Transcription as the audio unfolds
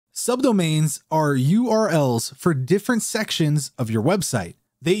Subdomains are URLs for different sections of your website.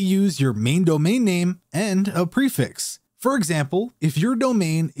 They use your main domain name and a prefix. For example, if your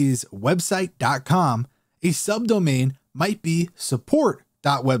domain is website.com, a subdomain might be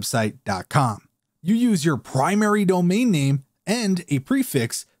support.website.com. You use your primary domain name and a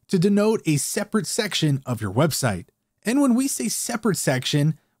prefix to denote a separate section of your website. And when we say separate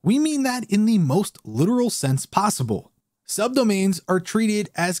section, we mean that in the most literal sense possible. Subdomains are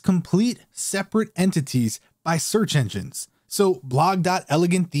treated as complete separate entities by search engines. So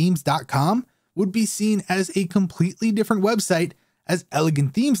blog.elegantthemes.com would be seen as a completely different website as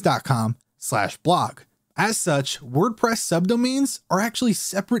elegantthemes.com/blog. As such, WordPress subdomains are actually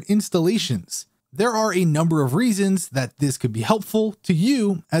separate installations. There are a number of reasons that this could be helpful to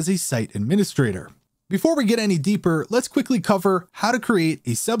you as a site administrator. Before we get any deeper, let's quickly cover how to create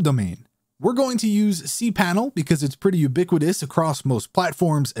a subdomain. We're going to use cPanel because it's pretty ubiquitous across most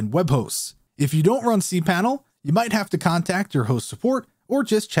platforms and web hosts. If you don't run cPanel, you might have to contact your host support or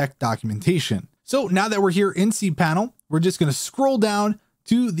just check documentation. So now that we're here in cPanel, we're just going to scroll down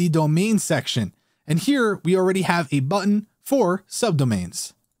to the domain section. And here we already have a button for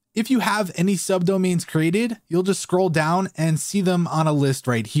subdomains. If you have any subdomains created, you'll just scroll down and see them on a list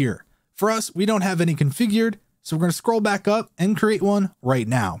right here. For us, we don't have any configured, so we're going to scroll back up and create one right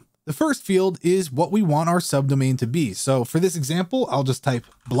now. The first field is what we want our subdomain to be. So for this example, I'll just type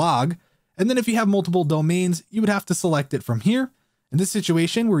blog. And then if you have multiple domains, you would have to select it from here. In this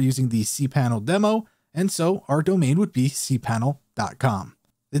situation, we're using the cPanel demo, and so our domain would be cpanel.com.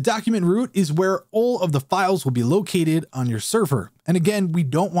 The document root is where all of the files will be located on your server. And again, we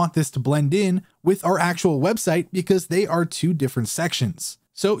don't want this to blend in with our actual website because they are two different sections.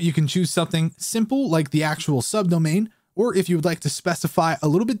 So you can choose something simple like the actual subdomain, or if you would like to specify a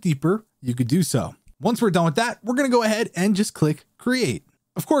little bit deeper, you could do so. Once we're done with that, we're going to go ahead and just click create.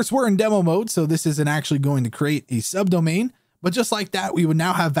 Of course, we're in demo mode, so this isn't actually going to create a subdomain, but just like that, we would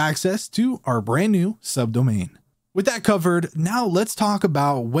now have access to our brand new subdomain. With that covered, now let's talk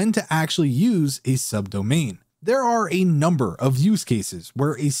about when to actually use a subdomain. There are a number of use cases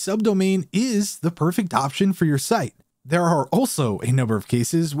where a subdomain is the perfect option for your site. There are also a number of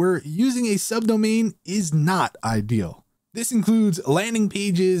cases where using a subdomain is not ideal. This includes landing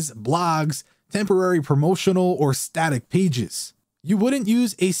pages, blogs, temporary promotional or static pages. You wouldn't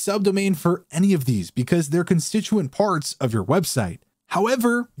use a subdomain for any of these because they're constituent parts of your website.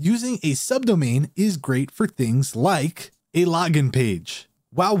 However, using a subdomain is great for things like a login page.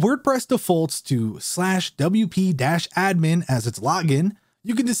 While WordPress defaults to /wp-admin as its login,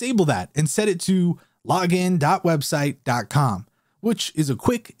 you can disable that and set it to login.website.com, which is a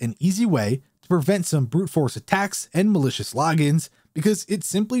quick and easy way to prevent some brute force attacks and malicious logins because it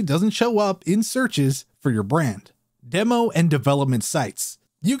simply doesn't show up in searches for your brand. Demo and development sites.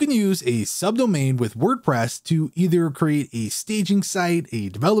 You can use a subdomain with WordPress to either create a staging site, a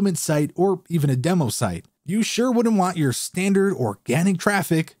development site, or even a demo site. You sure wouldn't want your standard organic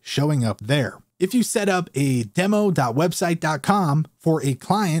traffic showing up there. If you set up a demo.website.com for a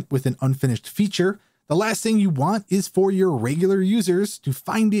client with an unfinished feature, the last thing you want is for your regular users to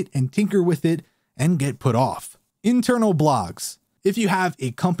find it and tinker with it and get put off. Internal blogs. If you have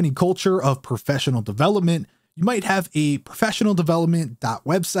a company culture of professional development, you might have a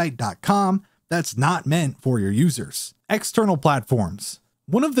professionaldevelopment.website.com that's not meant for your users. External platforms.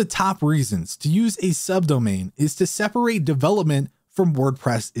 One of the top reasons to use a subdomain is to separate development from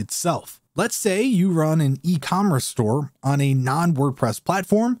WordPress itself. Let's say you run an e-commerce store on a non-WordPress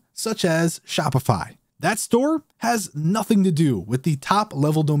platform, such as Shopify. That store has nothing to do with the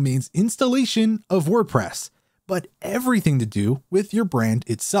top-level domain's installation of WordPress, but everything to do with your brand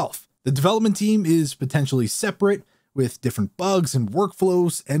itself. The development team is potentially separate with different bugs and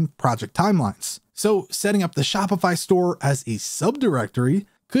workflows and project timelines. So setting up the Shopify store as a subdirectory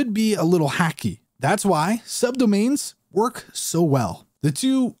could be a little hacky. That's why subdomains work so well. The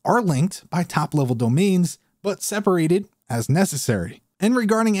two are linked by top-level domains, but separated as necessary. And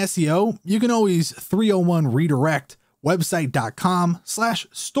regarding SEO, you can always 301 redirect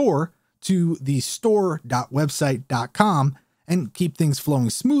website.com/store to the store.website.com and keep things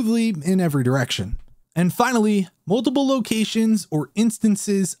flowing smoothly in every direction. And finally, multiple locations or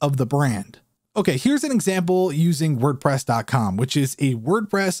instances of the brand. Okay, here's an example using WordPress.com, which is a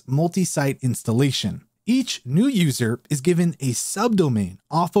WordPress multi-site installation. Each new user is given a subdomain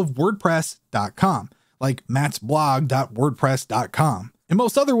off of WordPress.com, like mattsblog.wordpress.com. In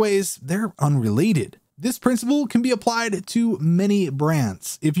most other ways, they're unrelated. This principle can be applied to many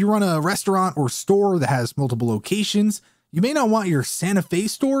brands. If you run a restaurant or store that has multiple locations, you may not want your Santa Fe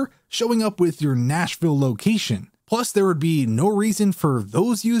store showing up with your Nashville location. Plus, there would be no reason for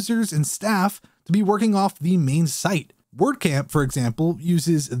those users and staff to be working off the main site. WordCamp, for example,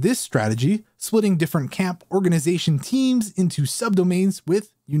 uses this strategy, splitting different camp organization teams into subdomains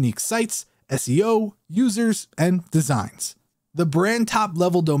with unique sites, SEO, users, and designs. The brand top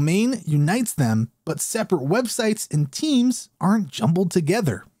level domain unites them, but separate websites and teams aren't jumbled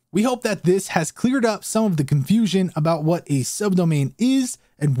together. We hope that this has cleared up some of the confusion about what a subdomain is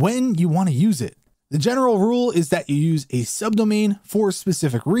and when you want to use it. The general rule is that you use a subdomain for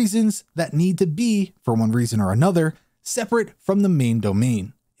specific reasons that need to be, for one reason or another, separate from the main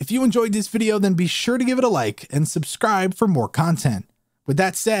domain. If you enjoyed this video, then be sure to give it a like and subscribe for more content. With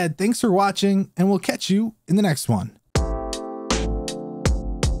that said, thanks for watching, and we'll catch you in the next one.